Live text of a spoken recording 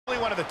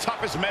one of the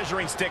toughest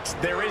measuring sticks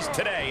there is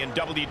today in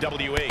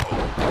WWE.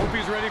 Hope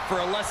he's ready for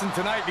a lesson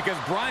tonight, because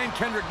Brian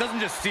Kendrick doesn't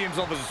just see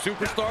himself as a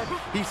superstar,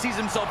 he sees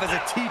himself as a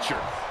teacher.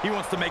 He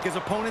wants to make his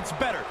opponents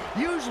better,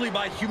 usually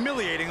by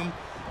humiliating them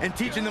and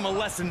teaching them a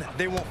lesson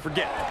they won't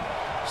forget.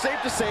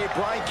 Safe to say,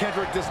 Brian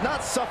Kendrick does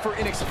not suffer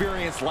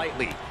inexperience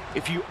lightly.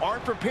 If you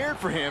aren't prepared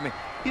for him,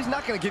 he's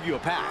not going to give you a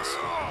pass.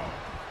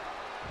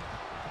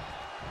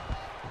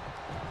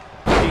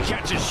 He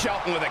catches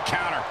Shelton with a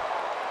counter.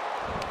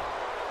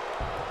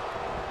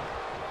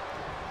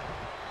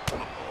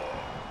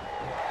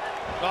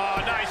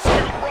 Oh, nice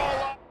scoop roll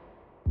up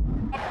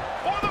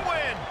for the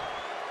win.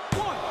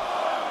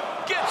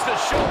 Gets the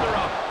shoulder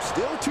up.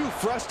 Still too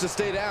fresh to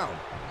stay down.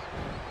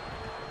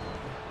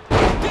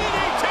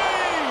 DDT!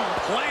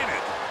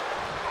 Planted.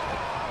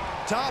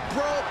 Top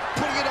rope,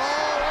 putting it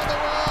all on the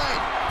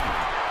line.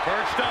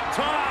 Perched up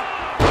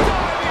top.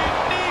 Diving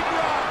knee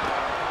drop.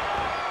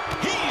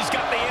 He's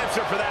got the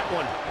answer for that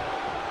one.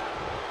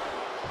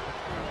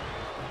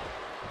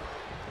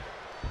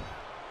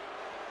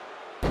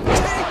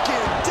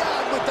 Taken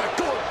down with the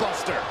gourd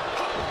buster.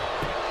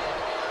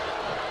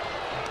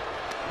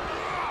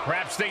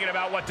 Perhaps thinking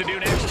about what to do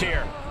next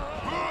here.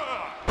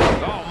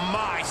 Oh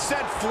my,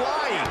 sent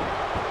flying.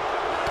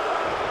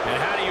 And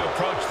how do you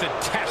approach the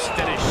test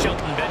that is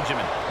Shelton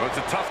Benjamin? Well,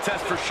 it's a tough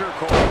test for sure,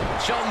 Cole.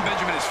 Shelton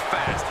Benjamin is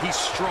fast, he's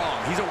strong,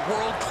 he's a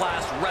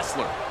world-class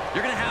wrestler.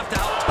 You're going to have to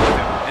out-time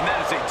him, and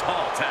that is a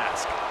tall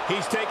task.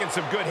 He's taking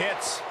some good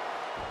hits.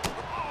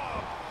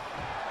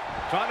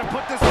 Trying to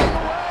put this thing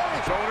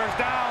away. Shoulders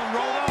down,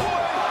 roll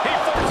up. He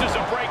forces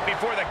a break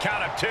before the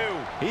count of 2.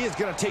 He is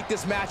going to take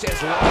this match as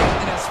long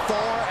and as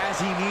far as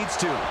he needs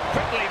to.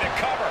 Quickly the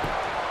cover.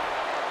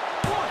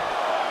 1,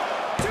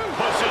 2.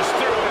 Pushes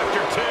through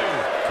after 2.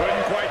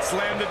 Couldn't quite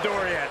slam the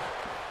door yet.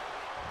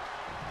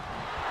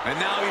 And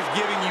now he's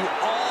giving you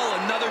all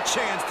another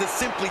chance to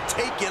simply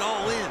take it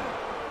all in.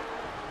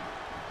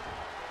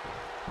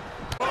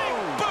 Big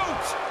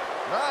boot.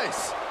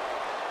 Nice.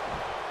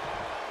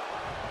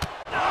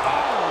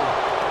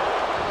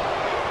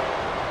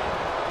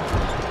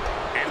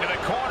 Into the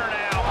corner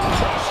now.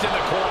 Crushed in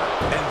the corner.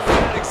 And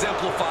that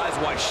exemplifies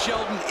why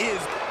Shelton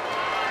is...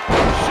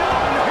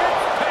 Shelton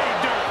hits pay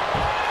dirt.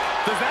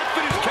 Does that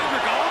finish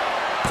Kendrick off?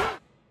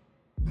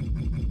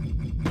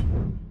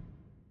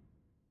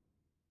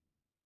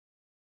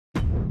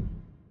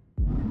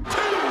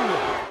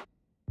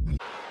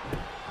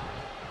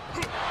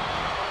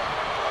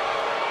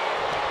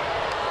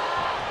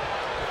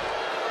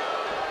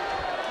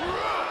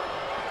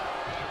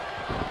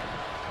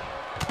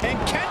 And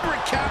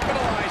Kendrick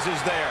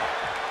capitalizes there.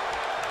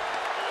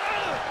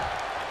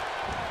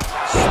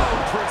 So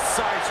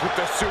precise with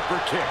the super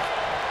kick.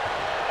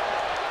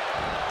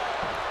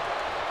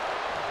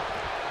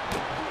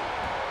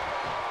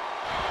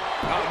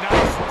 Oh,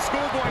 nice.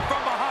 Schoolboy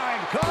from behind.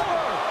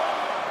 Cover.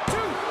 2.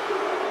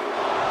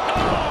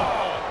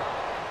 Oh!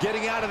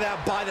 Getting out of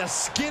that by the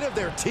skin of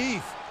their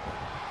teeth.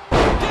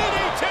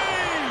 DDT!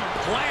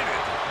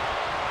 Planted.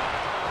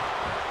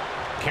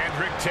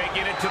 Kendrick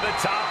taking it to the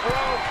top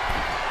rope.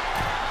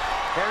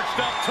 Perched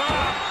up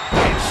top.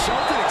 And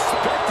Shelton